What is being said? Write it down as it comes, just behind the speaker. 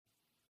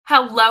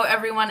Hello,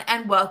 everyone,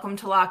 and welcome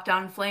to Locked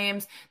On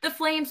Flames. The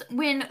Flames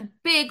win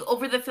big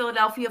over the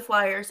Philadelphia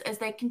Flyers as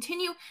they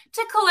continue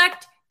to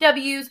collect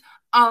W's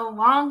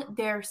along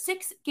their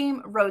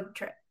 6-game road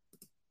trip.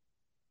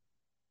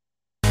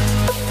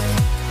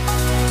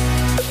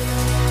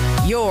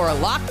 You're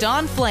Locked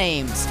On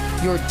Flames,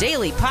 your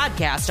daily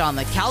podcast on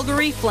the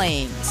Calgary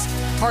Flames.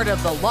 Part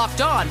of the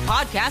Locked On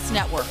Podcast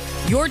Network,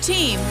 your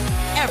team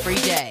every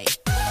day.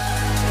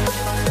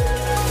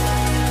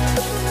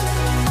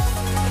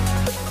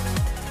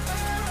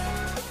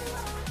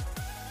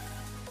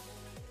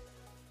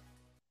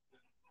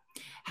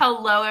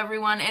 Hello,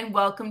 everyone, and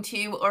welcome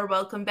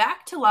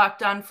back to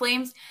Locked On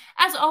Flames.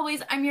 As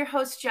always, I'm your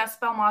host, Jess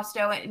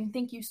Belmosto, and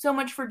thank you so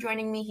much for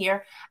joining me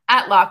here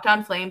at Locked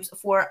On Flames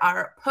for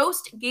our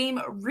post-game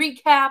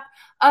recap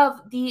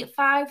of the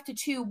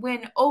 5-2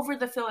 win over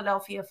the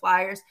Philadelphia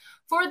Flyers.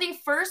 For the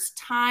first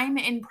time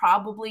in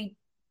probably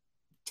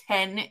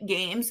 10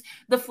 games,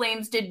 the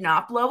Flames did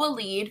not blow a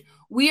lead.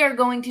 We are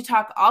going to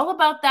talk all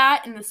about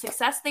that and the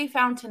success they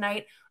found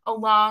tonight,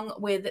 along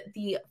with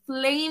the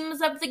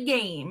flames of the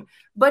game.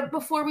 But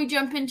before we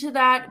jump into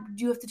that, we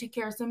do have to take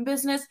care of some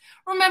business.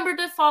 Remember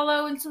to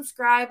follow and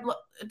subscribe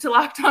to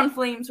Locked On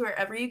Flames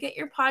wherever you get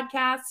your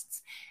podcasts.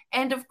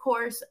 And of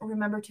course,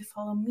 remember to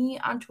follow me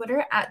on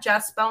Twitter at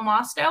Jess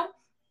Belmosto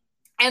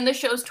and the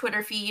show's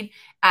Twitter feed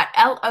at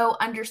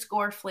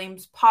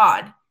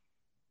LO_FlamesPod.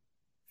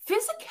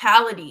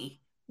 Physicality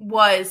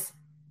was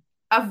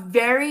a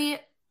very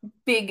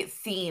big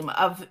theme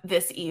of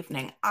this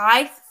evening.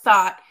 I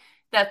thought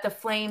that the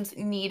Flames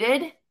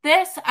needed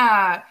this.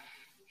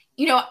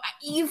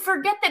 You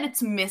forget that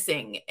it's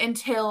missing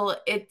until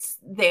it's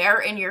there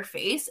in your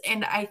face.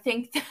 And I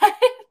think that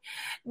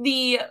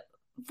the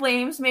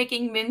Flames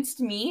making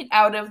minced meat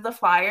out of the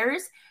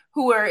Flyers,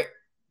 who are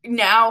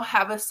now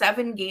have a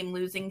 7-game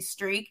losing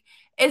streak,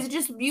 is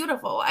just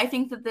beautiful. I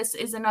think that this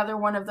is another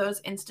one of those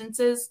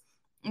instances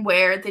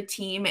where the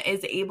team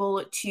is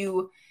able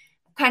to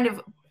kind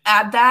of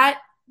add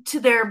that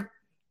to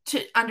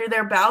under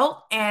their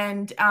belt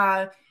and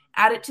add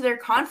it to their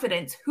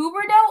confidence.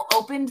 Huberdeau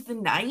opened the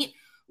night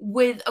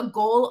with a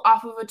goal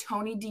off of a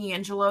Tony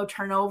DeAngelo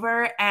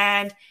turnover.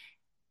 And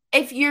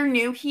if you're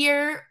new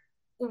here,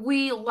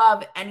 we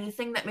love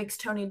anything that makes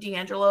Tony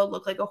DeAngelo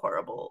look like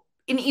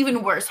an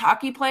even worse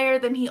hockey player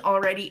than he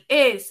already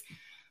is.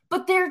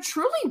 But there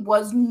truly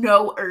was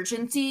no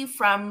urgency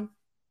from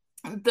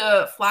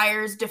the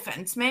Flyers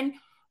defenseman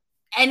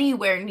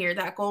anywhere near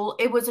that goal.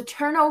 It was a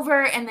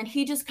turnover, and then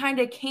he just kind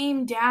of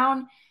came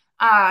down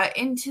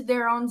into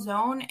their own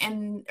zone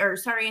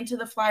into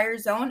the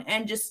Flyers zone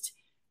and just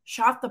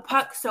shot the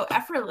puck so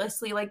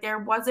effortlessly. Like, there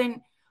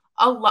wasn't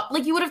a lot,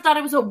 like you would have thought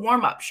it was a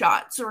warm-up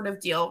shot sort of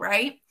deal,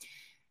 right?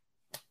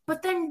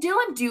 But then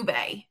Dylan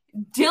Dubé,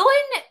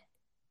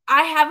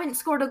 I haven't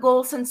scored a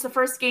goal since the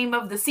first game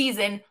of the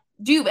season.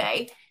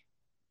 Dubé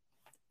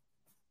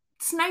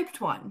sniped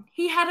one.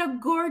 He had a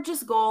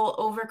gorgeous goal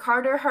over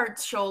Carter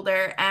Hart's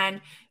shoulder and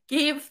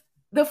gave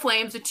the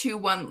Flames a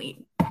 2-1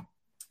 lead.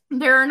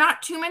 There are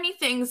not too many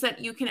things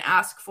that you can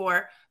ask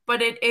for,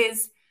 but it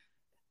is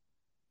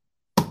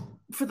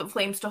for the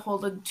Flames to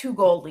hold a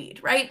 2-goal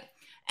lead, right?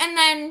 And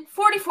then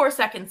 44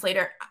 seconds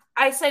later,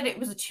 I said it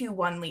was a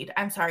 2-1 lead.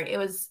 I'm sorry, it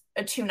was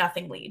a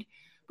 2-0 lead.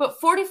 But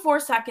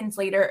 44 seconds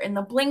later, in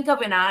the blink of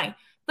an eye,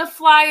 the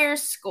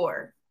Flyers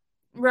score,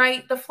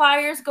 right? The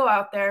Flyers go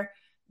out there,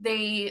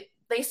 they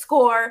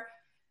score.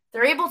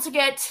 They're able to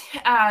get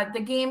the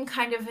game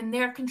kind of in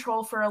their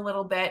control for a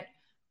little bit.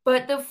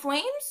 But the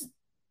Flames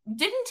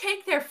didn't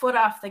take their foot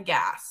off the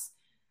gas.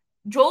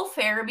 Joel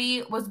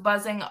Farabee was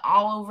buzzing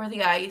all over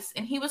the ice,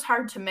 and he was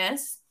hard to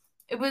miss.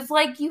 It was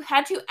like you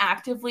had to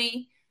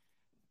actively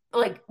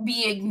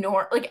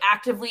ignore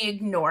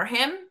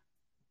him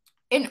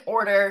in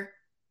order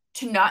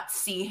to not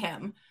see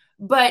him.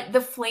 But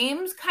the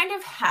Flames kind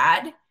of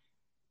had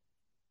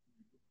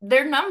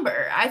their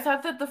number. I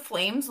thought that the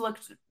Flames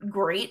looked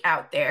great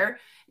out there.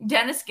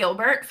 Dennis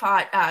Gilbert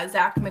fought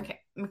Zach McEwen,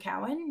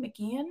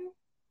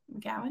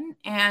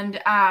 and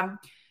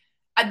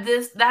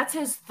that's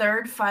his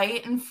third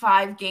fight in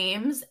 5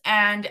 games,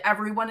 and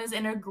everyone is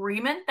in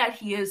agreement that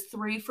he is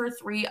 3 for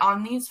 3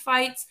 on these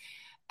fights.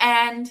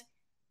 And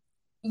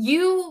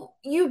you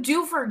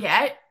do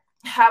forget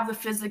how the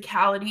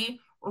physicality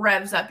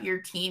revs up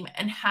your team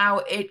and how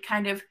it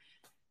kind of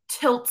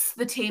tilts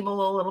the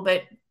table a little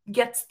bit,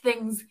 gets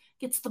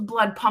the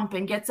blood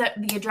pumping, gets the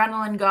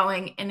adrenaline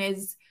going, and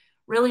is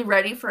really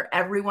ready for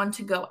everyone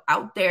to go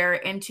out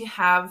there and to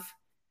have,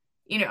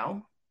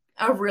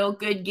 a real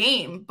good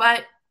game.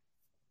 But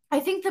I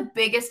think the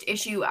biggest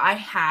issue I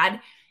had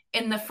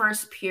in the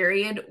first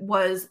period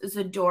was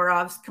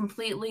Zadorov's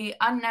completely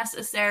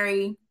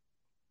unnecessary,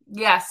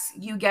 yes,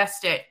 you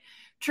guessed it,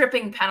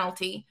 tripping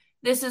penalty.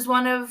 This is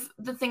one of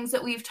the things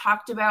that we've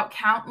talked about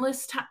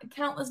countless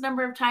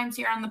number of times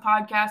here on the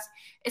podcast,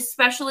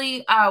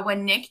 especially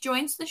when Nick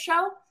joins the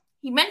show.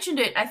 He mentioned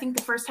it, I think,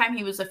 the first time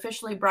he was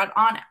officially brought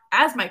on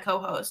as my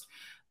co-host.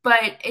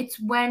 But it's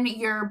when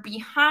you're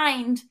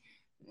behind,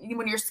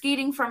 when you're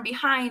skating from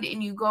behind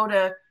and you go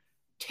to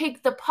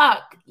take the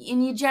puck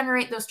and you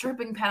generate those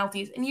tripping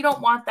penalties, and you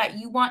don't want that.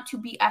 You want to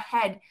be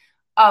ahead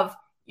of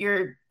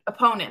your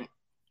opponent.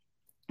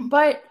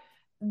 But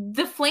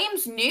the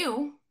Flames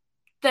knew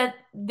that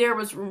there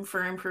was room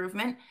for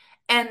improvement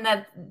and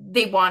that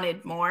they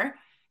wanted more.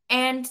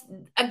 And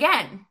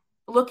again,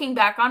 looking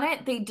back on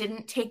it, they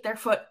didn't take their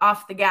foot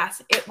off the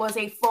gas. It was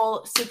a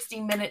full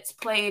 60 minutes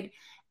played,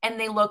 and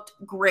they looked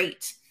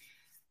great.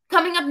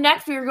 Coming up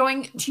next, we are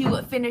going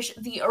to finish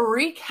the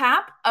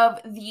recap of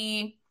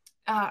the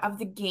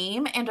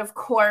game, and of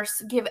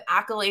course, give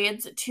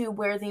accolades to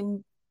where they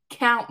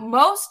count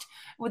most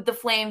with the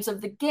Flames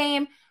of the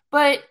game.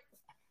 But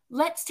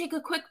let's take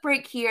a quick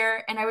break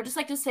here, and I would just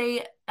like to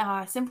say,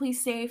 Simply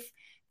Safe.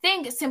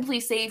 Thank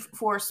Simply Safe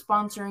for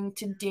sponsoring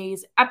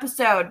today's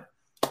episode.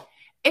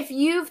 If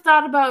you've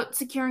thought about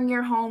securing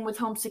your home with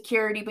home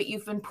security, but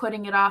you've been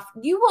putting it off,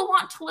 you will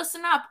want to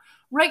listen up.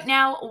 Right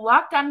now,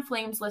 Locked On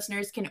Flames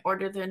listeners can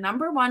order the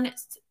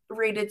 #1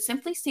 rated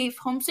Simply Safe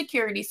home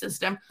security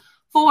system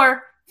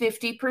for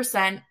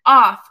 50%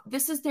 off.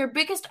 This is their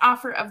biggest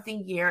offer of the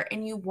year,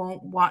 and you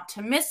won't want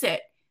to miss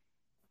it.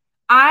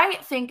 I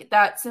think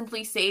that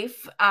Simply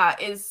Safe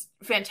is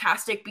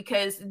fantastic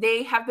because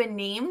they have been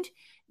named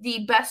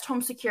the best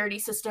home security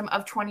system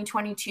of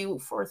 2022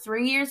 for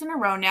 3 years in a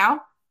row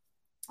now.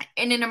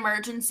 In an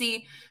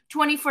emergency,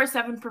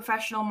 24/7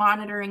 professional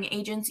monitoring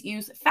agents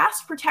use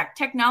Fast Protect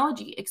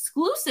technology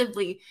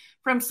exclusively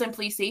from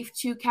Simply Safe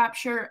to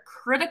capture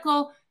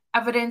critical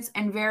evidence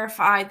and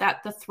verify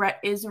that the threat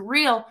is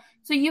real,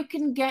 so you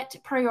can get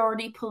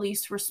priority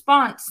police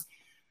response.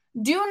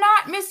 Do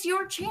not miss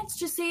your chance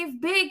to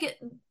save big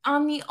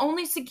on the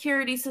only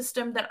security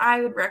system that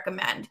I would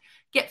recommend.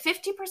 Get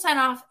 50%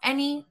 off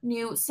any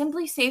new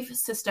Simply Safe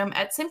system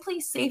at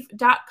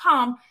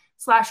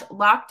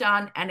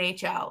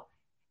simplysafe.com/LockedOnNHL.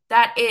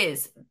 That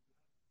is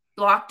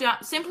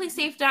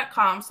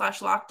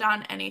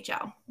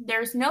simplysafe.com/LockedOnNHL.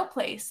 There's no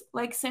place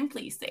like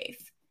Simply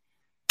Safe.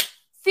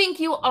 Thank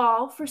you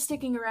all for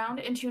sticking around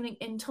and tuning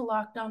into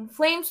Locked On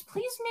Flames.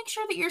 Please make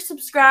sure that you're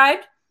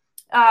subscribed.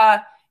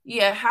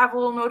 You have a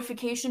little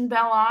notification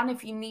bell on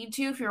if you need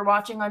to, if you're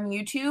watching on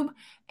YouTube.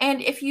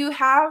 And if you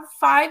have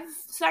 5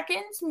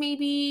 seconds,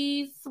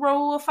 maybe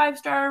throw a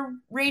 5-star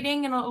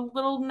rating and a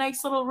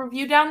nice little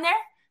review down there.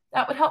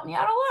 That would help me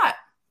out a lot.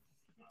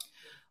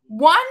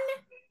 One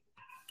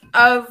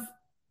of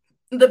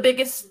the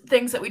biggest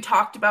things that we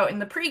talked about in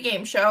the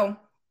pregame show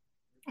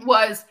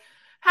was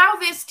how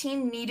this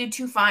team needed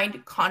to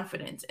find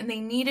confidence, and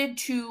they needed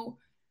to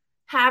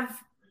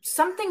have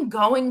something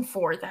going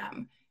for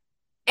them.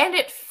 And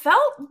it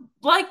felt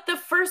like the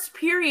first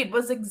period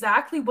was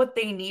exactly what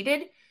they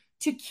needed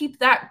to keep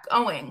that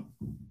going,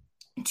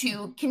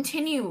 to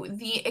continue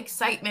the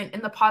excitement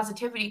and the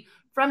positivity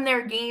from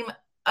their game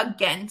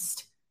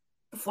against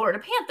the Florida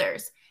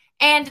Panthers.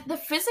 And the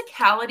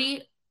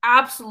physicality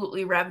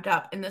absolutely revved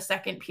up in the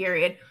second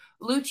period.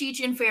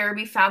 Lucic and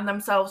Farabee found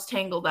themselves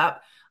tangled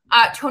up.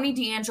 Tony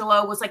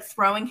DeAngelo was like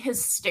throwing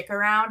his stick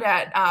around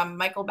at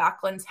Michael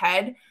Backlund's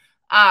head.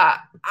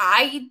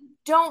 I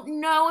don't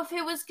know if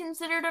it was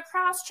considered a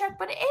cross check,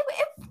 but it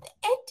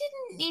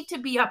didn't need to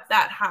be up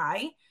that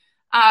high.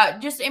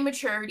 Just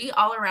immaturity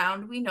all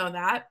around. We know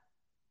that.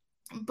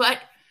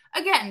 But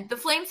again, the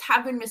Flames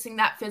have been missing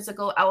that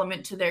physical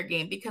element to their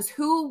game, because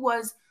who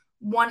was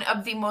one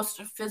of the most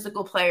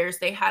physical players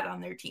they had on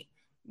their team?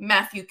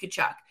 Matthew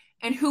Tkachuk.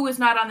 And who is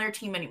not on their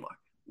team anymore?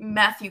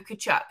 Matthew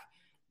Tkachuk.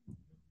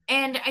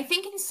 And I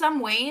think in some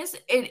ways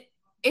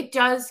it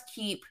does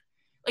keep,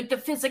 like, the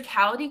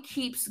physicality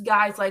keeps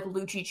guys like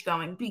Lucic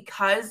going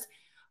because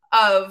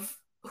of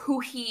who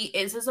he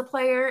is as a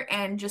player,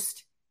 and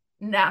just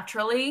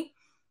naturally,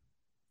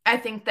 I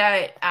think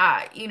that,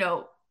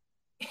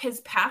 his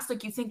past,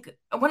 like, you think,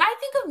 when I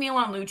think of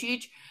Milan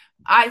Lucic,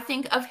 I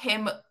think of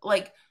him,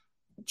 like,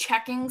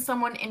 checking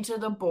someone into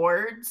the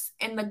boards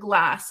and the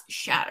glass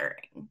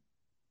shattering,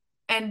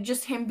 and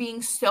just him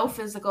being so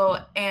physical.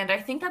 And I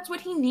think that's what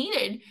he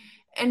needed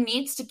and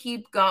needs to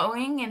keep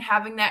going and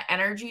having that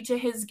energy to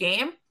his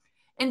game.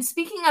 And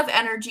speaking of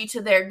energy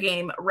to their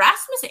game,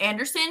 Rasmus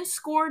Andersson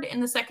scored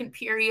in the second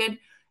period,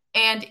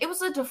 and it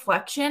was a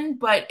deflection,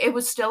 but it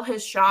was still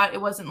his shot.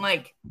 It wasn't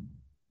like,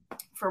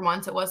 for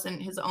once, it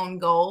wasn't his own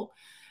goal,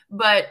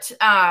 but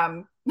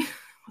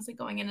wasn't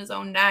going in his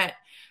own net.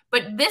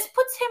 But this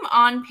puts him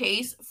on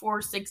pace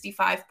for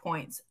 65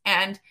 points.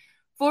 And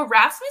for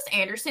Rasmus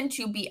Andersson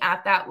to be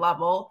at that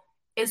level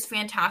is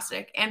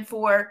fantastic. And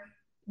for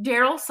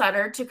Daryl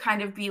Sutter to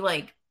kind of be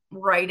like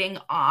writing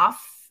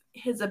off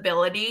his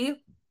ability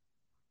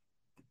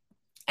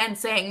and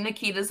saying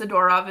Nikita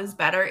Zadorov is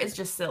better is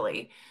just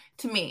silly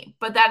to me.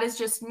 But that is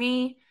just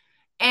me.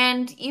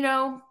 And,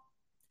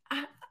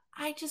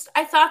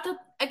 I thought that,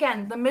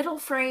 again, the middle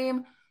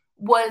frame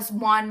was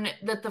one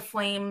that the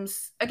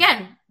Flames,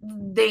 again,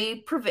 they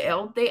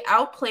prevailed. They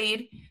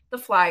outplayed the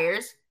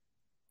Flyers.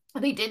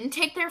 They didn't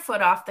take their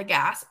foot off the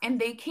gas, and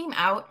they came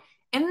out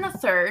in the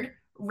third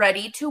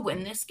ready to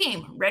win this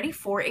game, ready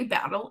for a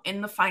battle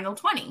in the final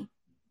 20,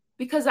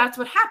 because that's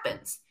what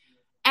happens.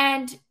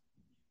 And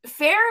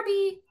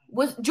Farabee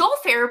was Joel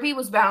Farabee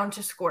was bound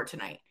to score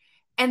tonight.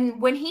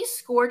 And when he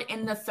scored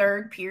in the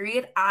third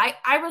period, I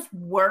was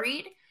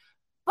worried,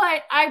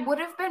 but I would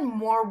have been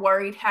more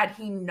worried had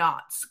he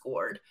not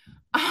scored.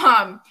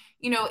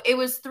 It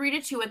was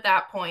 3-2 at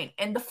that point,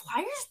 and the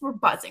Flyers were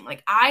buzzing.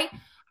 Like I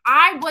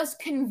was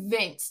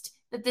convinced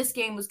that this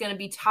game was going to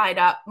be tied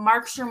up.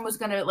 Markstrom was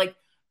going to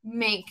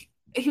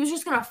he was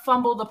just going to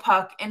fumble the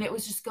puck, and it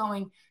was just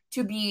going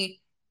to be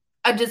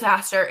a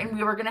disaster, and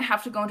we were going to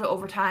have to go into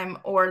overtime,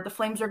 or the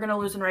Flames are going to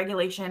lose in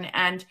regulation,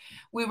 and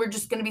we were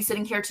just going to be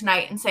sitting here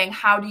tonight and saying,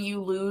 how do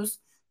you lose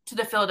to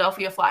the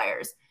Philadelphia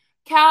Flyers?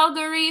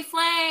 Calgary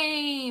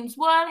Flames,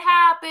 what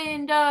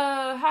happened?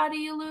 How do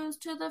you lose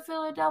to the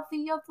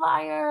Philadelphia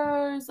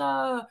Flyers?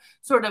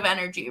 Sort of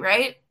energy,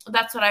 right?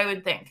 That's what I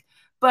would think.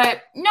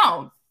 But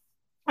no,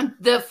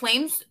 the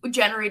Flames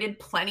generated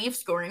plenty of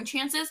scoring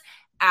chances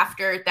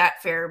after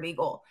that Farabee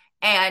goal.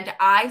 And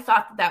I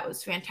thought that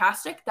was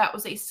fantastic. That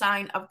was a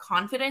sign of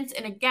confidence.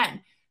 And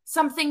again,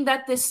 something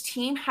that this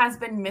team has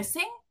been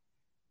missing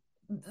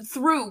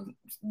through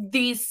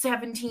these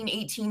 17,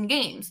 18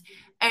 games.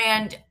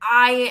 And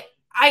I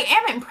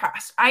am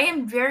impressed. I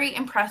am very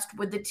impressed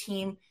with the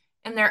team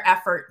and their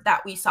effort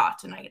that we saw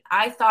tonight.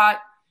 I thought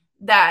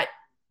that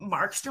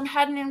Markstrom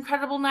had an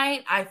incredible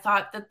night. I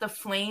thought that the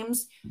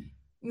Flames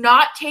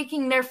not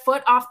taking their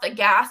foot off the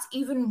gas,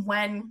 even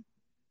when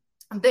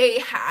they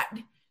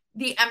had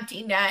the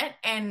empty net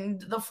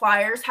and the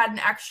Flyers had an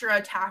extra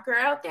attacker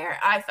out there.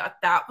 I thought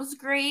that was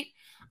great.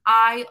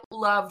 I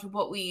loved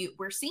what we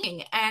were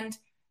seeing. And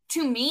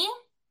to me,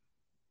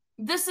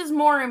 this is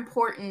more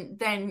important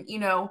than,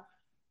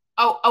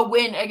 a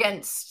win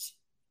against,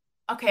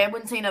 I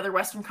wouldn't say another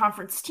Western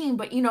Conference team,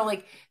 but,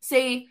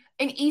 say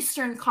an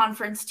Eastern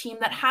Conference team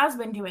that has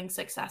been doing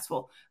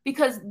successful,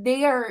 because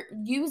they are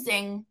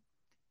using,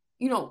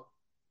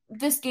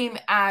 this game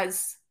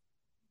as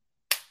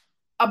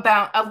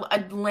about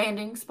a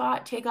landing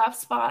spot, takeoff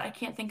spot. I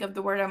can't think of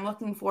the word I'm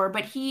looking for,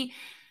 but the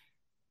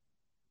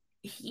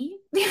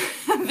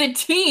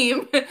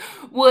team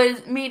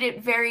made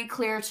it very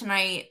clear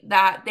tonight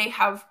that they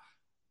have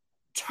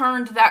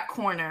turned that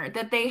corner,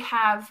 that they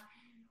have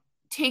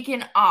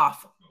taken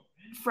off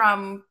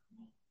from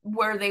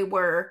where they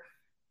were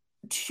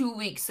 2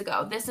 weeks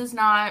ago. This is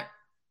not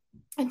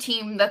a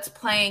team that's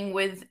playing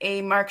with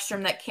a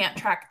Markstrom that can't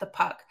track the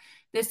puck.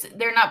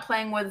 They're not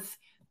playing with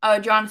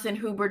Jonathan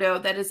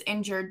Huberdeau that is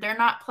injured. They're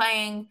not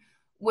playing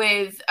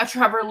with a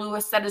Trevor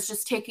Lewis that is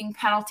just taking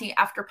penalty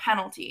after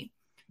penalty.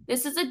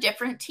 This is a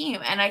different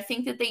team, and I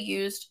think that they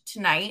used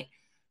tonight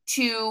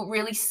to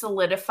really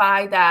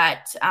solidify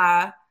that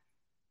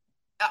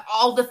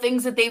all the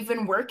things that they've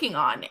been working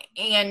on.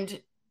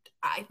 And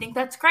I think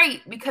that's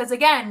great because,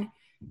 again,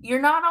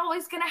 you're not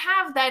always going to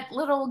have that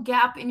little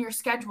gap in your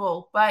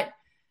schedule, but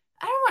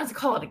I don't want to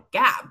call it a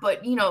gap,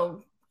 but,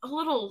 a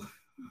little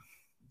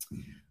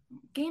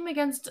game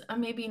against a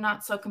maybe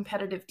not so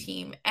competitive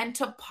team. And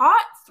to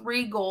pot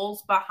 3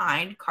 goals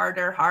behind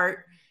Carter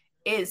Hart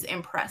is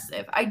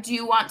impressive. I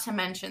do want to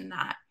mention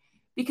that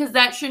because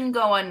that shouldn't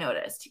go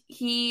unnoticed.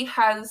 He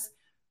has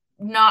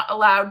not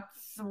allowed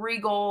 3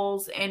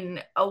 goals in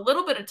a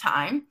little bit of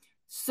time.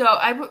 So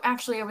I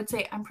would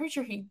say I'm pretty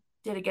sure he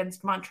did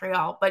against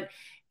Montreal, but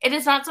it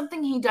is not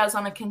something he does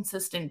on a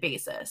consistent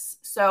basis.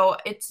 So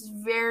it's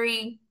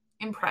very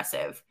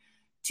impressive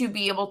to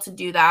be able to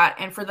do that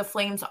and for the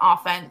Flames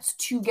offense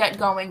to get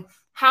going.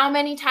 How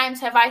many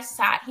times have I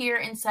sat here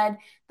and said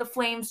the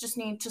Flames just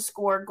need to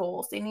score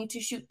goals? They need to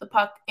shoot the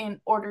puck in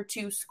order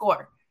to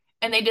score.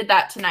 And they did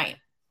that tonight.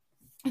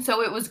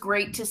 So it was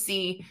great to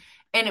see.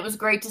 And it was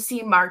great to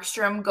see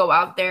Markstrom go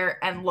out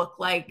there and look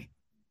like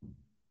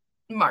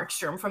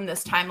Markstrom from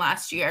this time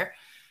last year.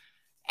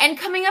 And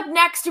coming up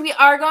next, we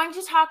are going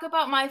to talk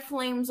about my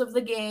Flames of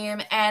the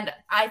game. And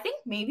I think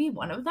maybe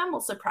one of them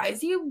will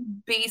surprise you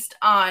based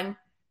on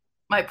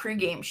my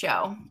pregame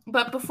show.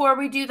 But before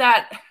we do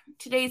that,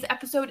 today's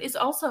episode is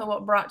also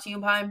brought to you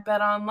by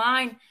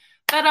BetOnline.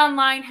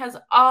 BetOnline has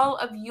all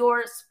of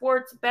your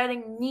sports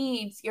betting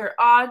needs, your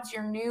odds,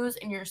 your news,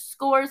 and your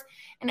scores,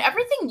 and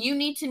everything you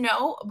need to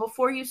know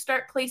before you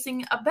start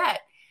placing a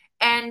bet.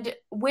 And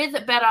with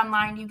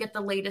BetOnline, you get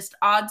the latest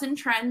odds and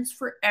trends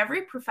for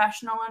every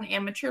professional and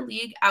amateur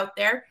league out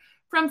there,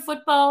 from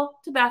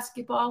football to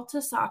basketball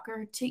to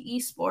soccer to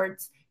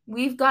esports.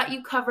 We've got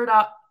you covered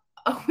up.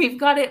 We've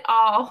got it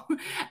all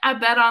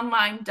at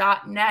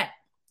betonline.net.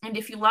 And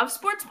if you love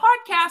sports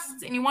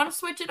podcasts and you want to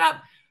switch it up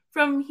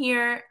from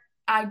here,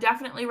 I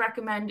definitely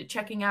recommend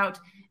checking out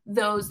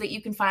those that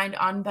you can find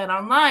on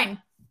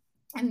BetOnline.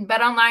 And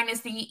BetOnline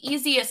is the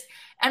easiest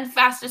and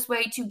fastest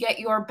way to get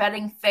your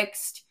betting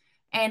fixed.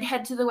 And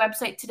head to the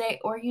website today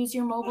or use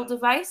your mobile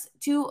device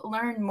to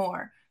learn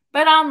more.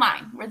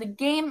 BetOnline, where the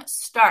game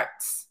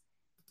starts.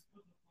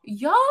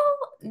 Y'all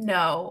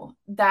know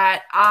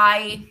that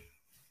I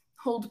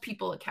hold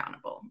people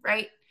accountable,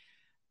 right?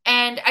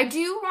 And I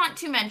do want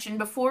to mention,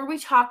 before we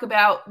talk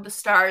about the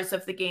stars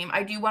of the game,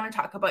 I do want to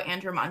talk about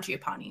Andrew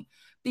Mangiapane,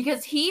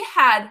 because he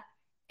had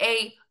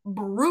a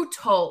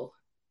brutal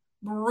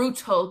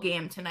brutal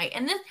game tonight.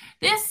 And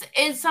this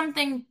is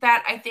something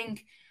that I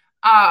think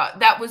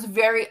that was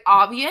very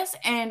obvious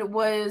and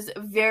was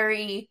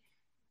very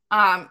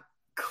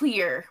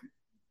clear,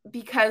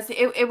 because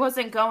it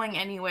wasn't going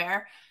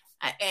anywhere.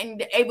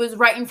 And it was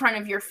right in front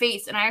of your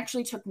face. And I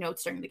actually took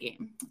notes during the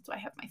game. That's why I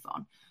have my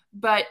phone.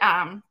 But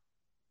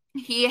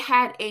he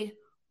had a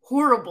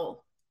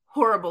horrible,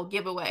 horrible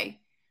giveaway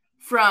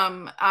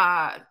from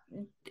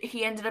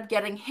he ended up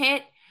getting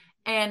hit,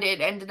 and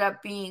it ended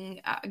up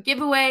being a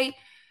giveaway.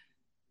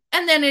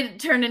 And then it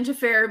turned into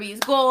Farabee's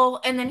goal.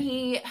 And then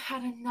he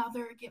had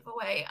another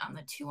giveaway on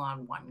the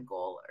 2-on-1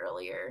 goal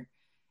earlier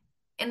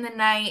in the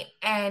night.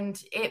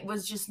 And it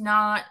was just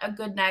not a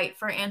good night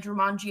for Andrew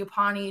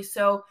Mangiapane.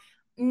 So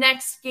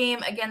next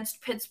game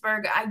against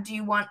Pittsburgh, I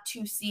do want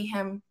to see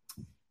him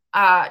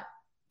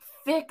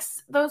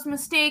fix those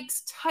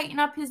mistakes, tighten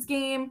up his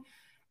game.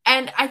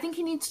 And I think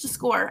he needs to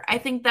score. I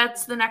think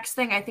that's the next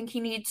thing. I think he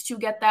needs to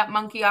get that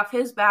monkey off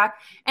his back.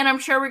 And I'm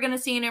sure we're going to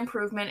see an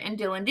improvement in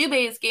Dylan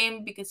Dubé's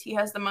game because he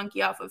has the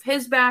monkey off of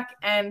his back,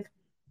 and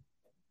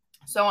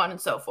so on and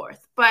so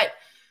forth. But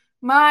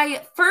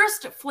my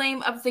first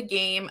flame of the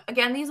game,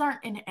 again, these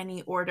aren't in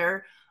any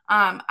order.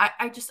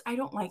 I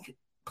don't like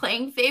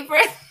playing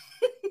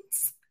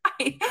favorites.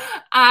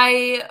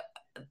 I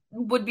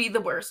would be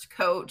the worst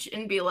coach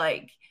and be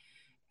like,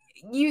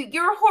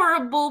 you're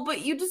horrible,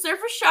 but you deserve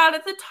a shot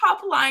at the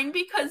top line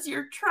because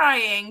you're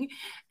trying.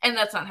 And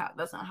that's not how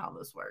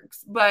this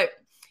works. But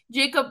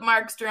Jacob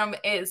Markstrom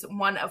is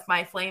one of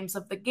my flames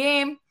of the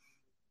game.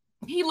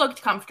 He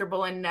looked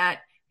comfortable in net.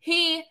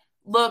 He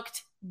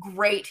looked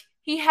great.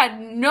 He had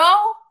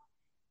no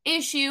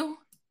issue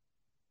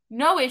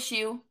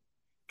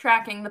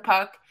tracking the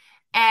puck.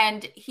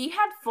 And he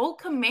had full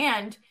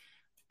command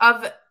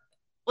of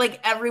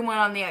like everyone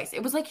on the ice.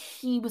 It was like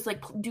he was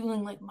like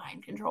doing like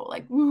mind control,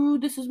 like, ooh,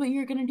 this is what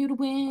you're gonna do to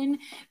win.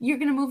 You're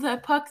gonna move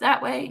that puck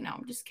that way. No,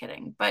 I'm just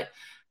kidding. But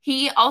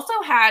he also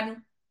had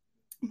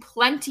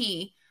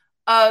plenty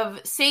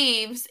of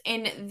saves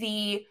in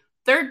the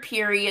third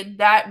period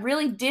that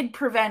really did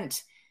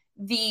prevent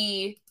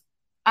the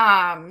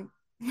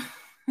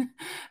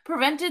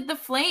prevented the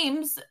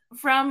Flames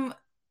from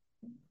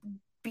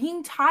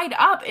being tied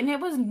up, and it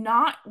was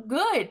not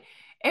good.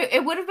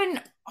 It would have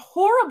been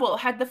horrible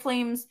had the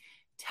Flames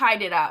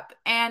tied it up.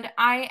 And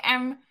I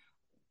am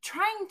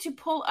trying to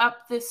pull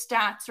up the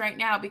stats right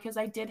now because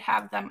I did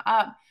have them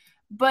up.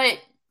 But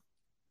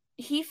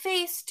he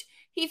faced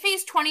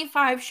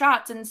 25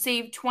 shots and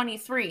saved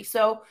 23.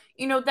 So,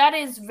 that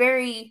is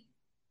very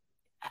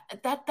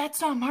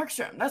that's not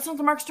Markstrom. That's not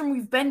the Markstrom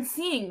we've been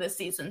seeing this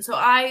season. So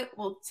I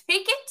will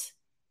take it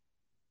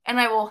and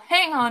I will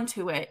hang on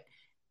to it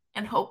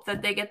and hope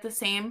that they get the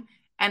same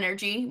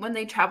energy when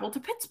they travel to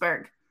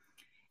Pittsburgh.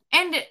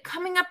 And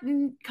coming up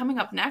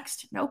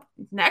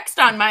next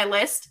on my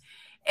list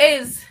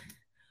is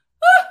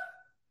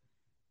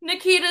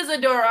Nikita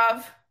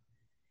Zadorov.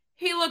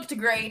 He looked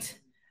great.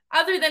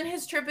 Other than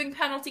his tripping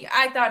penalty,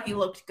 I thought he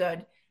looked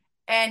good.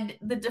 And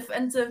the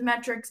defensive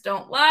metrics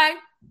don't lie.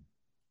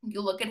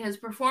 You look at his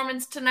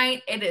performance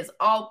tonight, it is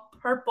all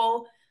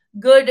purple.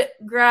 Good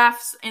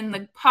graphs in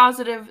the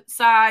positive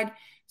side.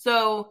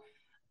 So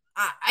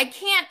I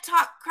can't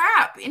talk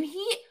crap. And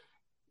he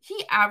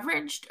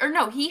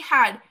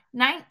had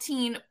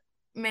 19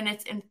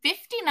 minutes and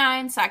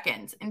 59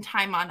 seconds in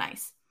time on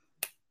ice.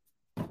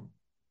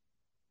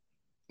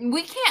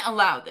 We can't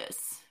allow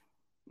this.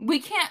 We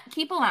can't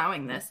keep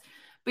allowing this.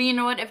 But you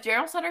know what? If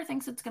Daryl Sutter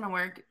thinks it's going to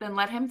work, then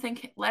let him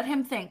think. Let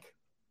him think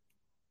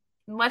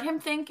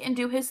and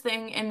do his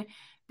thing and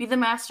be the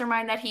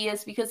mastermind that he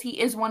is, because he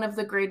is one of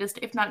the greatest,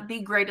 if not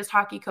the greatest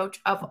hockey coach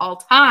of all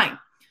time.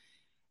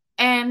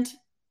 And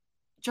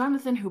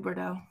Jonathan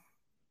Huberdeau,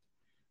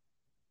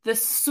 the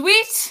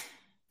sweet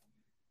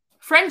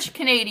French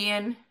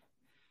Canadian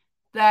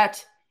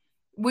that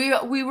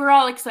we were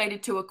all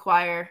excited to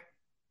acquire,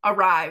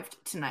 arrived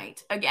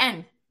tonight.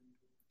 Again,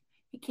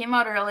 he came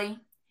out early.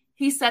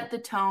 He set the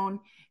tone.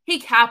 He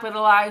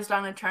capitalized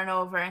on a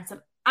turnover and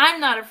said, I'm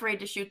not afraid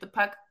to shoot the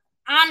puck.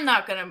 I'm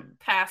not going to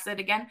pass it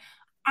again.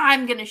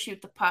 I'm going to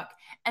shoot the puck.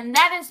 And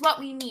that is what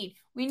we need.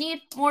 We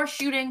need more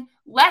shooting,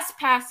 less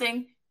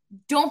passing.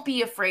 Don't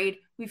be afraid.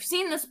 We've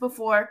seen this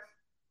before.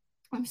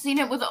 We've seen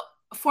it with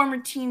former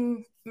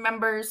team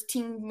members,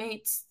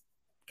 teammates,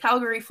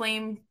 Calgary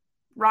Flame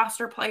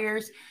roster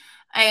players.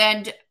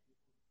 And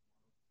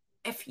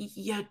if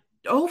you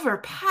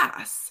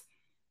overpass,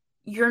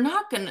 you're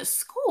not going to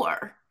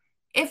score.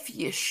 If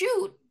you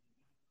shoot,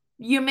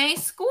 you may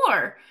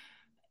score.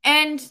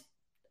 And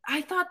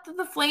I thought that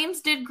the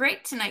Flames did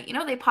great tonight.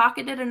 They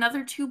pocketed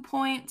another 2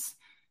 points.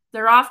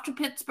 They're off to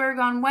Pittsburgh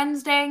on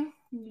Wednesday.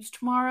 Use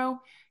tomorrow.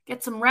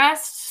 Get some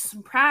rest,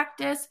 some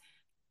practice.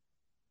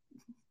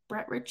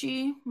 Brett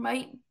Ritchie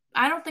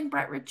I don't think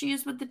Brett Ritchie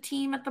is with the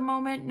team at the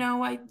moment.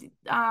 No,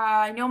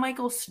 I know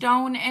Michael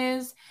Stone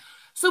is.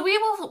 So we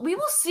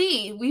will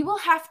see. We will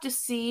have to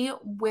see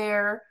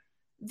where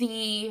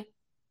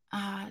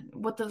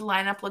what the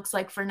lineup looks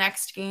like for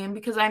next game,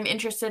 because I'm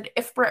interested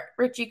if Brett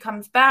Ritchie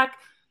comes back.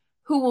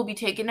 who will be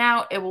taken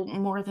out. It will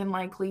more than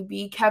likely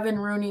be Kevin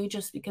Rooney,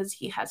 just because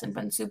he hasn't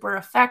been super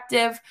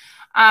effective.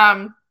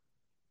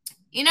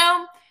 You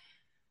know,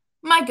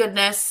 my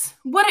goodness,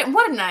 what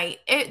a night.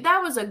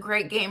 That was a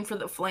great game for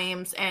the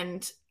Flames,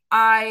 and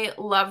I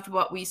loved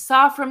what we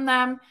saw from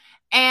them.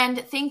 And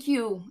thank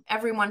you,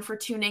 everyone, for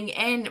tuning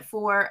in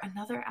for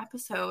another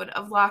episode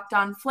of Locked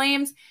On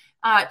Flames.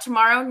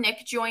 Tomorrow,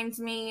 Nick joins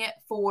me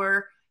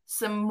for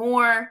some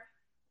more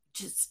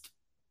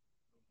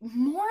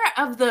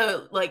of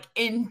the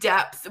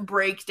in-depth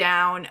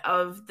breakdown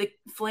of the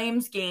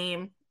Flames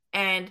game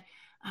and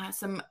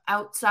some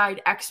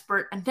outside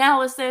expert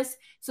analysis.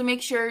 So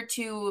make sure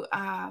to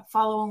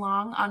follow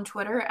along on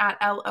Twitter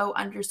at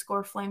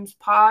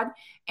LO_FlamesPod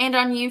and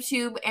on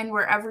YouTube and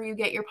wherever you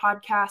get your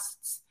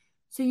podcasts,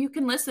 so you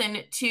can listen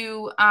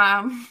to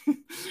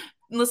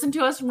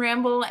us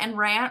ramble and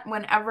rant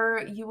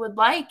whenever you would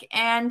like.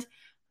 And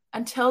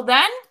until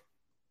then,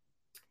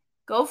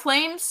 go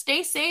Flames,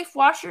 stay safe,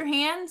 wash your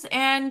hands,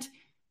 and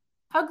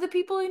hug the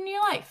people in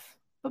your life.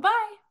 Bye-bye.